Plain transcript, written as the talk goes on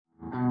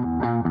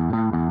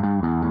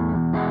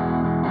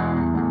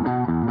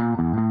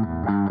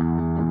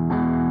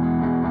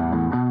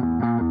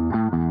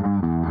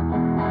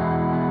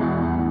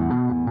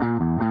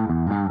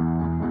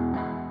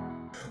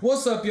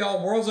What's up,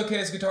 y'all? World's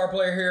Okayest Guitar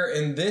Player here.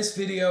 In this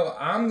video,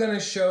 I'm going to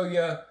show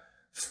you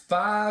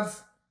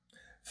five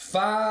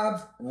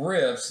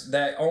riffs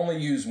that only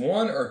use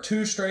one or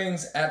two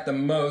strings at the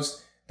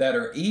most, that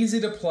are easy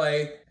to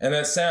play and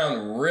that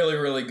sound really,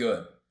 really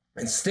good.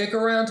 And stick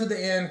around to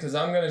the end because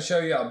I'm going to show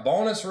you a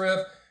bonus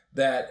riff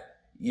that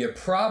you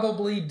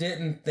probably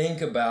didn't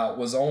think about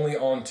was only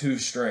on two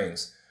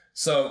strings.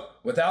 So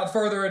without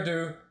further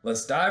ado,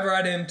 let's dive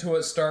right into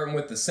it, starting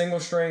with the single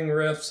string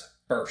riffs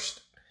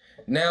first.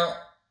 Now,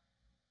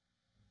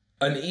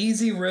 an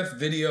easy riff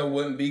video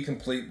wouldn't be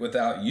complete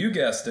without, you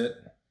guessed it,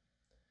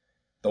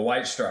 the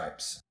white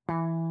stripes.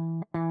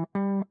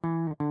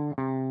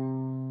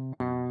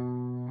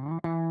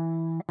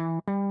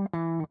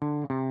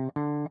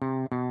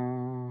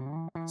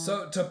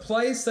 So to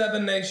play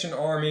Seven Nation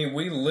Army,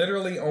 we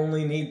literally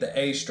only need the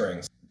A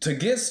strings. To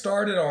get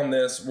started on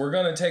this, we're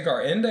going to take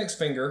our index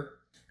finger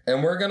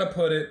and we're going to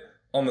put it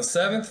on the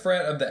 7th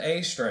fret of the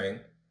A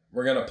string.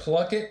 We're going to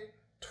pluck it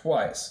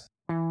twice.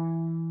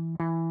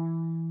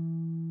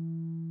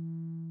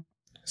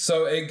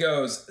 So it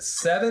goes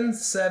 7,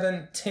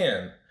 7,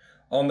 10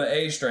 on the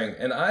A string.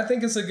 And I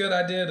think it's a good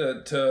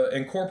idea to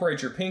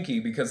incorporate your pinky,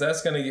 because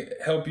that's going to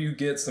help you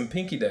get some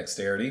pinky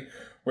dexterity,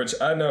 which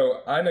I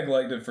know I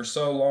neglected for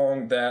so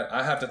long that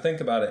I have to think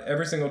about it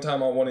every single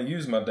time I want to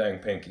use my dang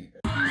pinky.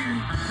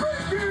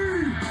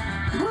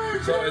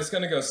 So it's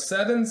going to go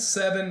 7,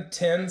 7,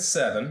 10,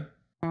 7.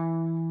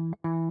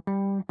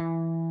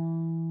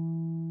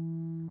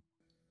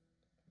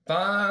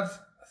 5,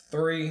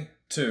 3,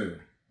 2.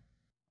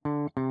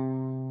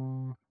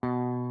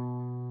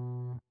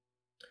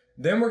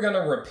 Then we're going to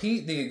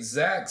repeat the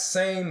exact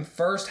same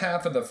first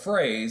half of the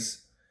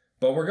phrase,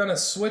 but we're going to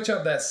switch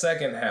up that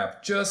second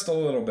half just a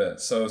little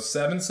bit. So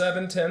 7,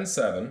 7, 10,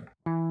 7.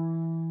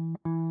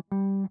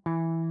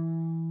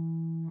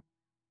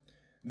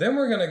 Then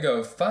we're going to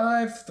go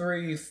 5,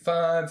 3,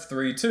 5,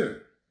 3,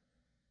 2.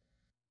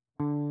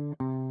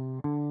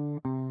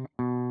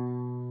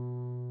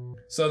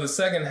 So the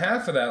second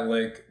half of that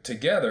lick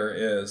together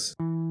is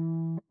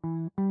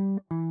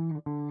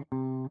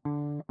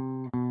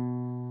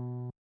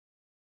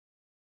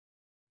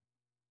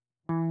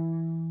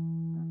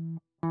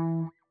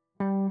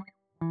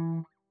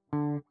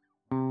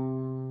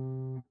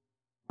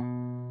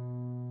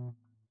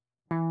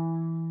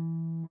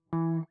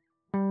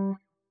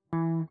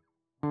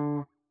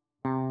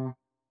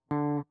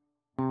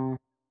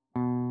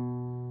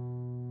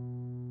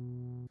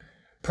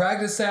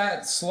practice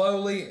that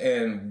slowly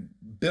and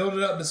build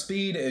it up to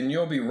speed, and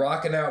you'll be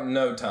rocking out in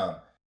no time.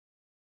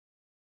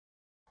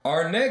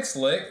 Our next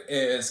lick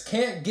is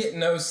Can't Get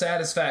No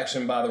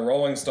Satisfaction by the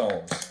Rolling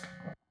Stones.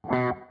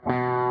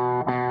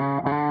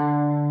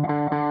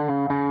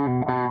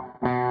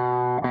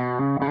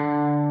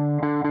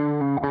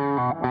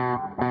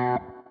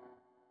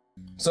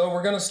 So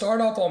we're going to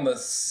start off on the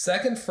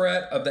 2nd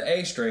fret of the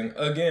A string.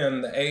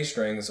 Again, the A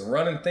string is a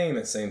running theme,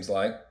 it seems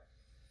like.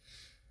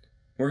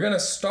 We're going to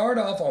start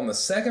off on the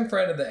 2nd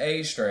fret of the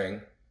A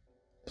string,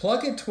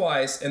 pluck it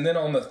twice, and then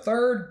on the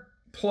 3rd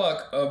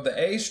pluck of the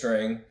A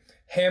string,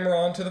 hammer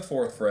on to the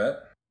 4th fret.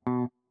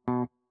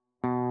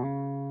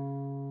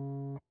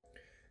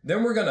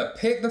 Then we're going to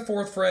pick the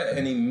 4th fret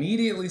and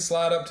immediately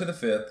slide up to the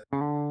 5th.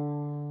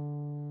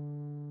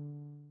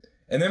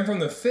 And then from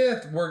the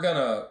 5th, we're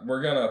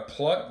gonna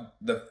pluck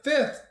the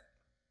 5th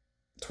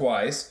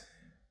twice,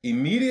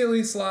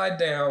 immediately slide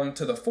down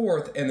to the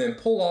 4th, and then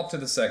pull off to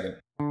the 2nd.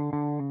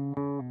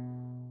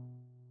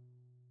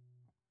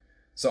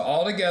 So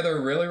all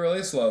together, really,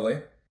 really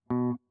slowly.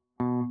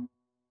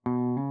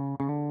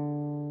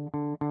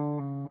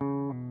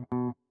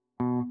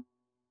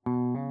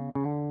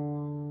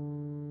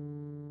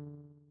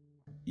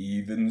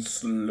 Even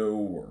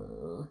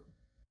slower.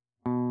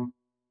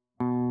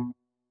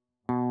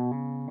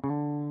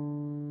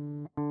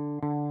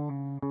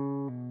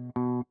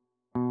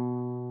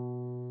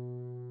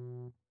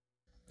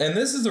 And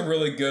this is a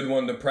really good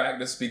one to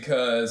practice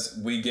because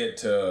we get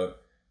to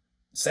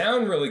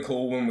sound really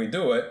cool when we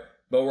do it,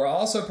 but we're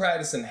also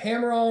practicing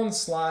hammer-on,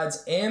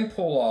 slides, and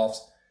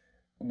pull-offs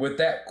with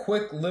that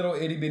quick little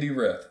itty-bitty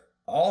riff.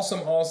 Awesome,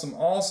 awesome,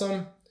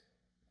 awesome.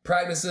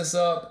 Practice this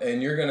up,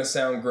 and you're going to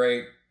sound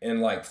great in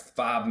like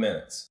 5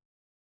 minutes.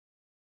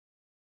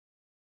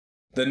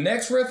 The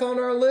next riff on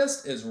our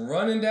list is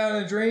Running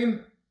Down a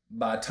Dream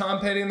by Tom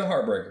Petty and the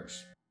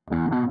Heartbreakers.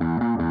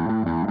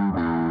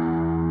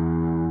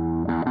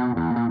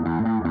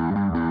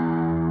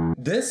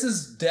 This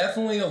is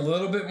definitely a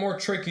little bit more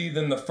tricky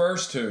than the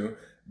first two,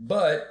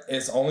 but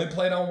it's only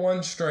played on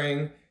one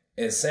string.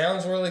 It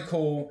sounds really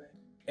cool,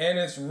 and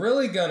it's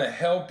really going to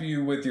help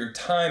you with your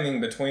timing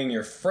between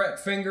your fret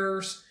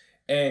fingers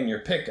and your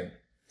picking.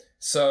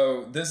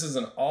 So this is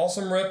an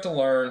awesome riff to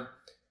learn.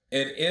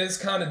 It is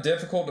kind of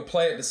difficult to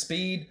play at the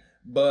speed,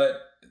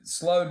 but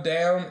slowed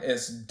down,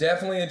 it's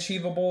definitely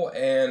achievable,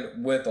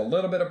 and with a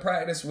little bit of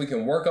practice, we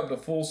can work up to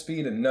full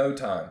speed in no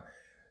time.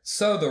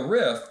 So the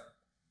riff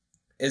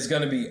is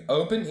going to be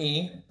open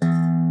E,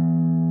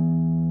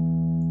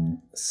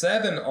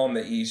 7 on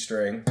the E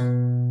string,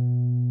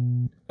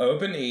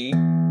 open E,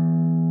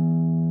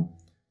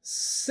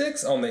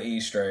 6 on the E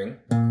string,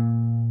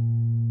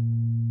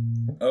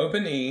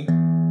 open E,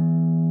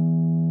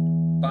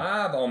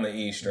 5 on the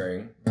E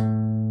string,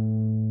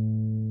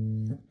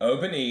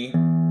 open E,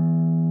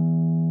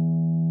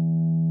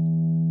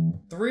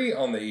 3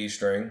 on the E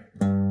string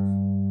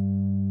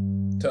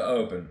to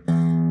open.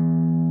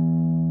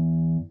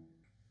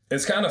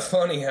 It's kind of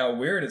funny how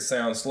weird it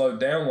sounds slowed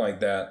down like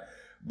that,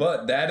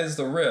 but that is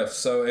the riff.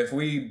 So if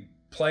we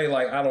play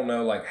like, I don't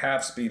know, like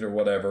half speed or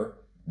whatever,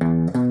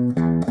 and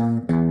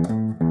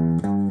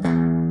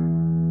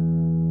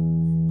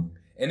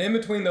in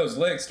between those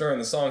licks during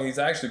the song, he's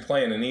actually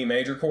playing an E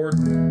major chord.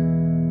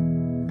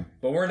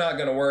 But we're not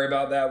going to worry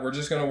about that. We're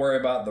just going to worry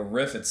about the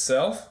riff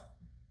itself.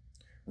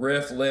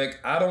 Riff, lick.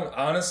 I don't,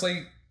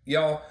 honestly,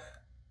 y'all,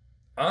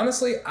 I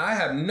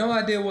have no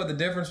idea what the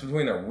difference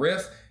between a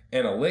riff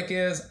and a lick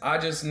is. I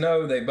just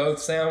know they both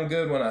sound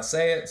good when I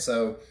say it.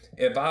 So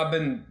if I've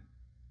been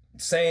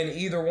saying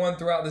either one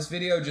throughout this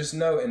video, just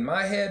know in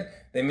my head,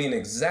 they mean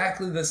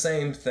exactly the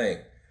same thing.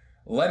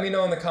 Let me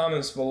know in the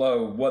comments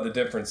below what the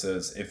difference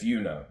is, if you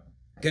know.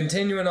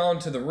 Continuing on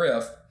to the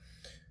riff,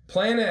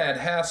 playing it at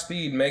half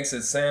speed makes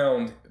it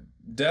sound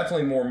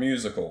definitely more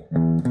musical.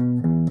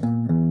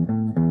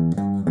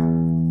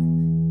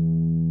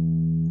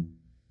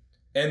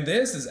 And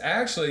this is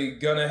actually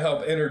going to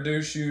help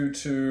introduce you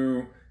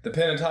to the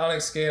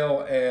pentatonic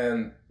scale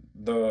and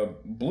the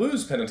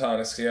blues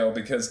pentatonic scale,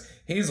 because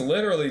he's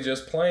literally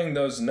just playing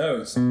those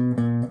notes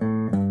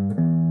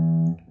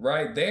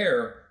right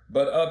there,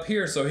 but up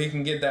here so he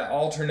can get that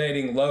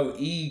alternating low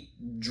E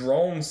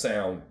drone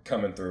sound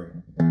coming through.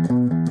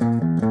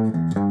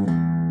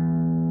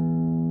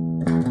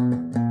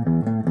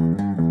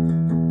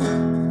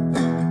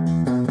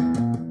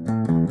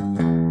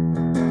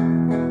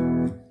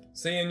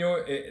 See,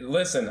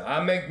 listen,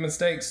 I make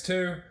mistakes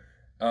too.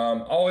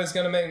 Always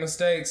gonna make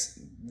mistakes.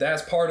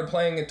 That's part of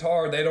playing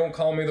guitar. They don't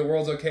call me the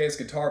world's okayest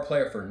guitar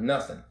player for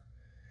nothing.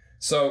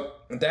 So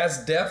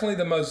that's definitely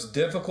the most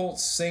difficult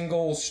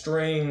single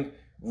string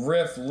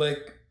riff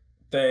lick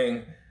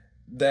thing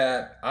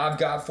that I've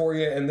got for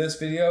you in this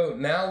video.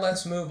 Now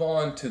let's move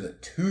on to the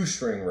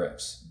 2-string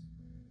riffs.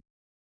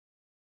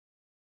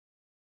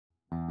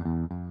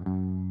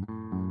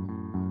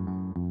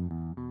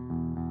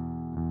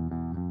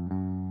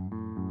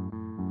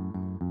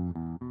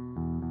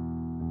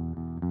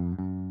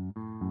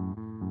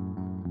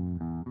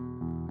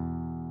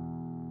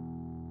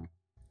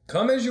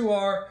 Come As You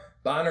Are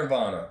by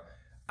Nirvana.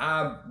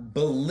 I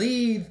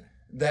believe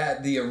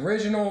that the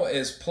original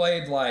is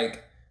played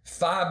like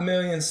 5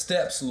 million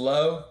steps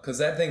low, because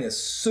that thing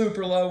is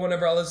super low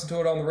whenever I listen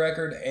to it on the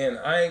record, and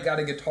I ain't got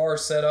a guitar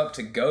set up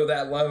to go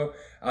that low.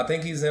 I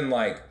think he's in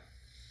like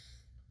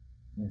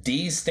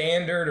D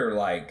standard or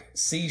like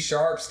C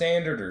sharp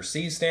standard or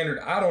C standard.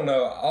 I don't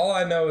know. All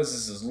I know is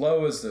this is as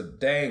low as the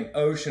dang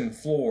ocean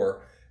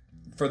floor.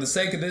 For the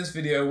sake of this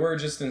video, we're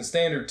just in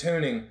standard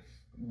tuning,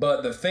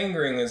 but the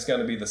fingering is going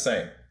to be the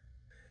same.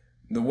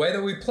 The way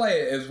that we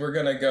play it is we're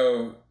going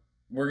to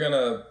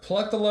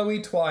pluck the low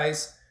E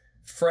twice,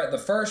 fret the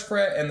first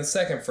fret and the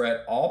second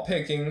fret, all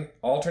picking,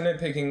 alternate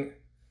picking,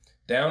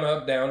 down,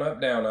 up, down, up,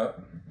 down, up.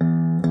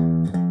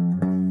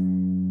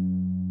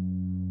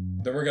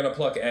 Then we're going to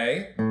pluck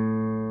A.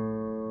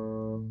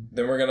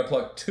 Then we're going to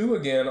pluck 2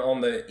 again on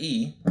the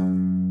E.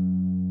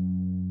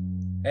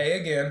 A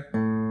again.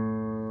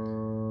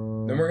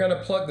 Then we're going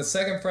to pluck the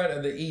second fret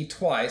of the E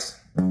twice.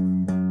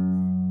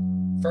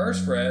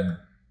 First fret,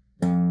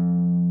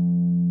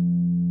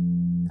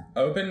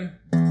 open,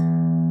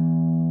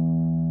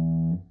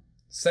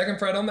 second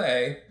fret on the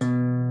A,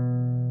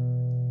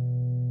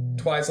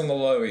 twice on the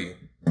low E.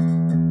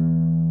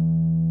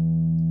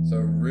 So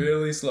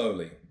really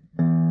slowly.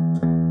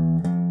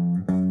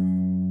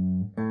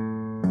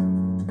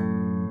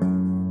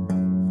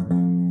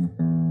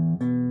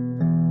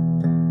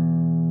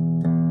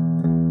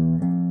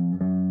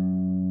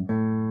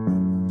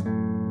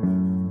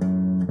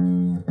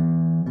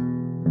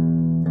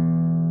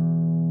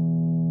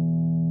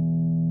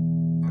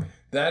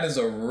 That is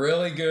a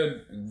really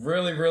good,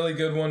 really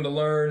good one to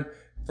learn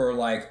for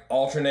like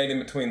alternating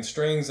between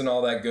strings and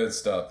all that good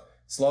stuff.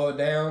 Slow it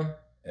down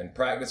and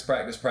practice,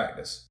 practice,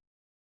 practice.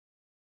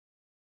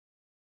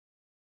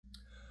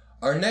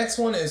 Our next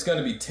one is going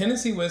to be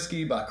Tennessee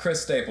Whiskey by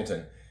Chris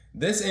Stapleton.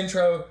 This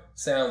intro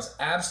sounds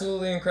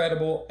absolutely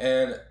incredible,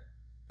 and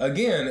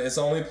again, it's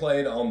only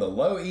played on the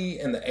low E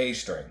and the A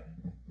string.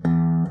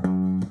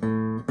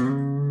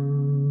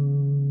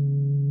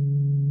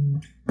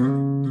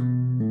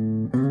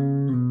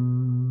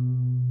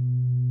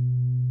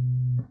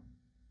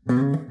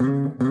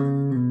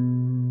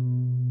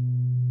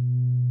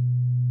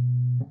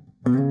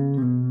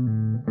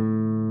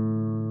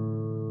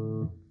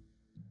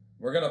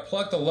 We're going to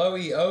pluck the low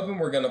E open.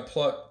 We're going to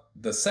pluck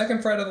the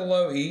second fret of the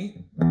low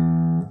E.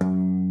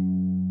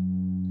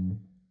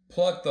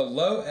 Pluck the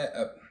low,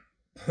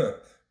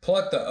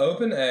 pluck the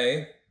open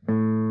A.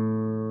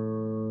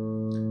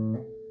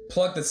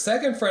 Pluck the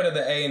second fret of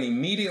the A and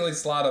immediately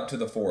slide up to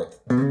the 4th.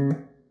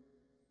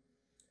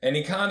 And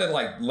he kind of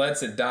like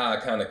lets it die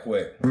kind of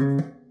quick.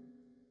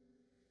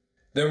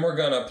 Then we're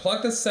gonna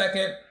pluck the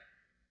second.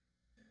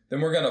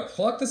 Then we're gonna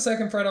pluck the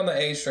second fret on the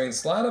A string,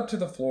 slide up to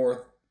the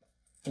fourth,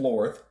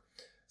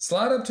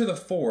 slide up to the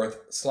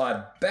fourth,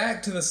 slide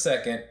back to the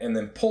second, and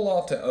then pull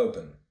off to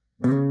open.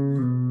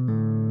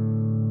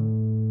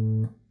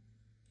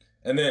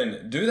 And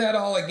then do that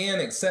all again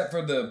except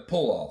for the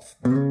pull off.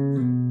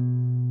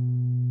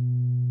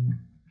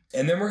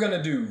 And then we're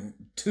gonna do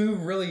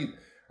three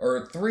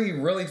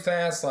really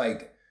fast,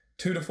 like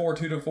 2 to 4,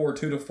 2 to 4,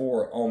 2 to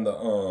 4 on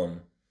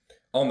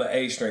the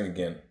A string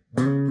again.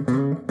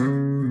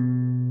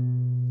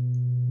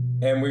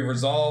 And we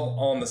resolve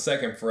on the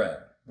second fret.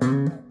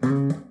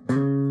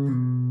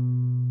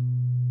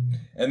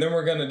 And then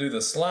we're gonna do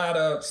the slide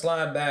up,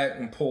 slide back,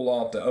 and pull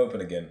off to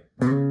open again.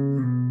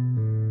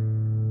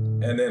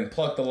 And then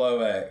pluck the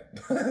low A.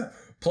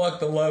 Pluck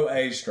the low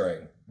A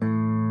string.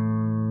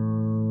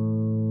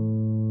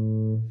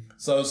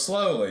 So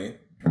slowly.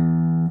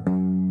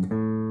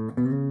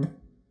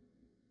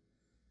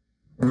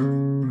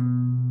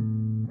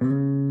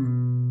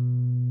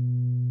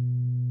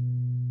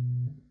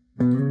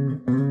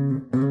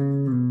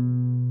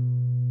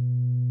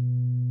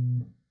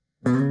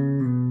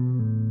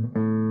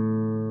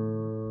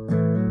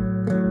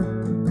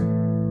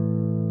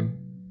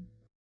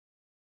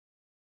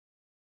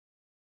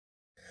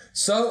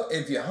 So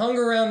if you hung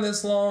around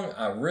this long,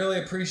 I really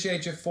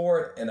appreciate you for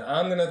it, and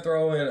I'm gonna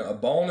throw in a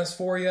bonus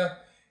for you,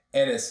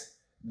 and it's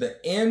the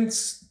end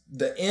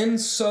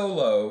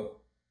solo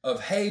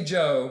of Hey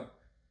Joe,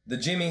 the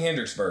Jimi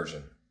Hendrix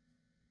version.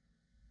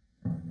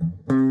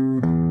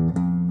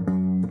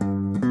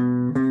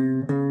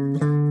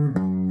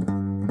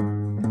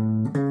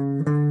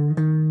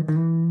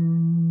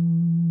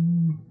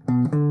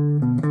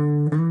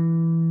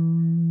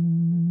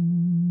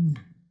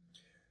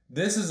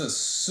 This is a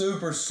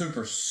super,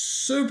 super,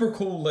 super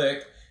cool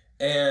lick,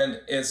 and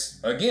it's,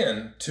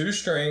 again, 2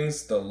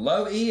 strings, the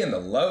low E and the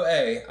low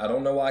A. I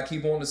don't know why I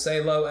keep wanting to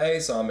say low A,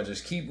 so I'm going to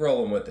just keep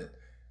rolling with it.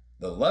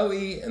 The low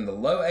E and the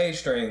low A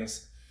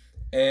strings,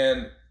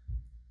 and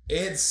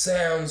it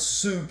sounds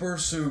super,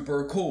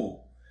 super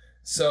cool.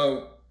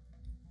 So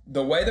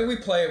the way that we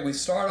play it, we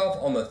start off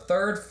on the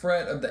 3rd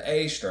fret of the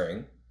A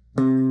string.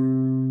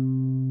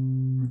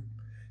 Then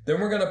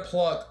we're going to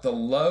pluck the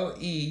low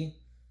E,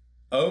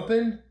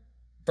 open,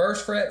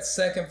 1st fret,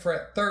 2nd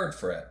fret, 3rd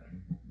fret.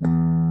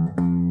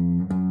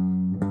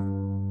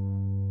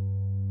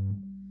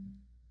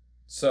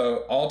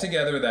 So all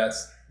together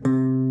that's.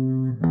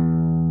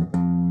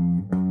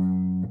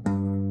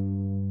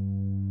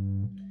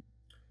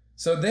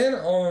 So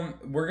then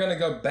we're going to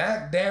go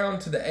back down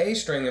to the A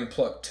string and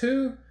pluck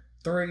 2,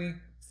 3,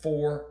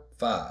 4,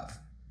 5.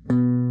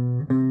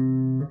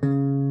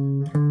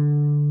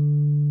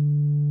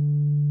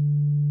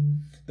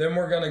 Then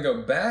we're going to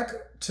go back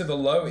to the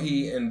low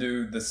E and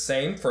do the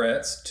same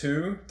frets,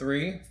 2,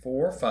 3,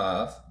 4,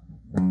 5.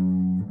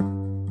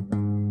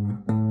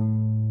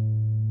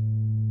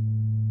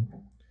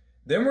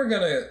 Then we're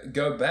going to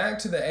go back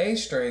to the A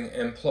string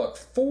and pluck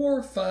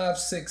 4, 5,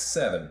 6,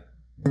 7.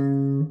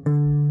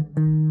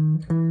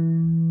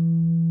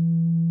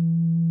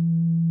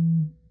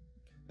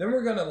 Then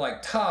we're going to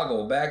like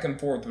toggle back and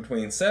forth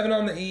between 7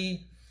 on the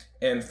E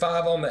and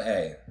 5 on the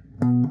A.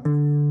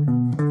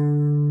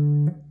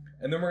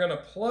 And then we're going to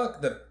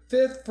pluck the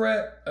 5th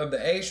fret of the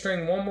A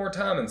string one more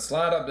time and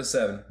slide up to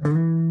 7.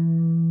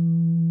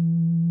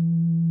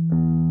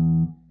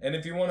 And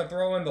if you want to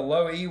throw in the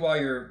low E while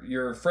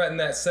you're fretting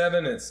that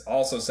 7, it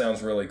also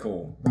sounds really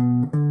cool.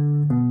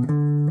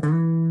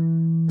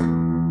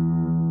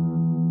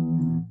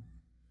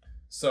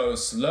 So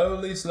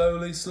slowly,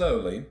 slowly,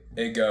 slowly,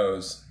 it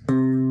goes.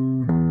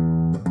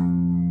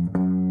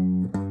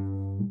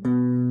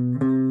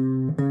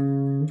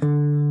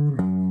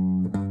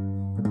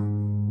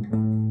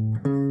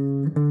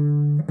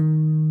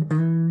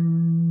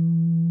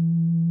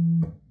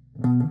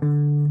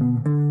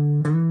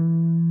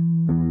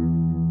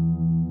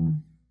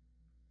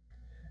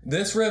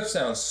 This riff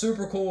sounds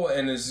super cool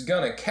and is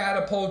gonna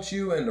catapult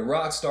you into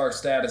rock star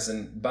status,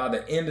 and by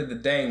the end of the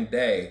dang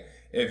day,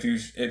 if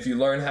you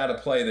learn how to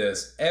play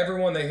this,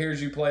 everyone that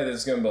hears you play this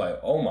is gonna be like,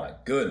 oh my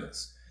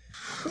goodness.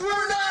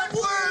 We're not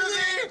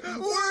worthy!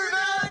 We're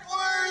not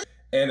worthy!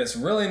 And it's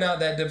really not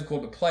that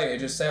difficult to play, it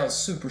just sounds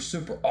super,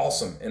 super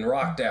awesome and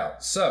rocked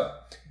out. So,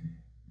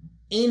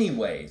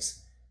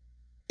 anyways,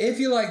 if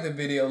you like the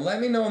video,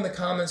 let me know in the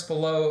comments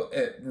below.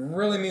 It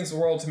really means the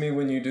world to me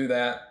when you do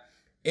that.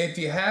 If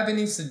you have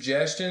any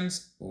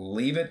suggestions,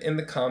 leave it in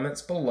the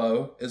comments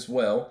below as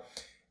well.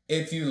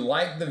 If you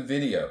like the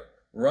video,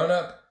 run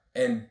up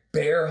and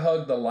bear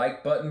hug the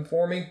like button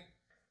for me.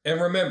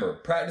 And remember,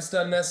 practice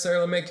doesn't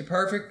necessarily make you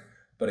perfect,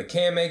 but it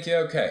can make you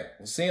okay.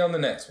 We'll see you on the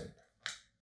next one.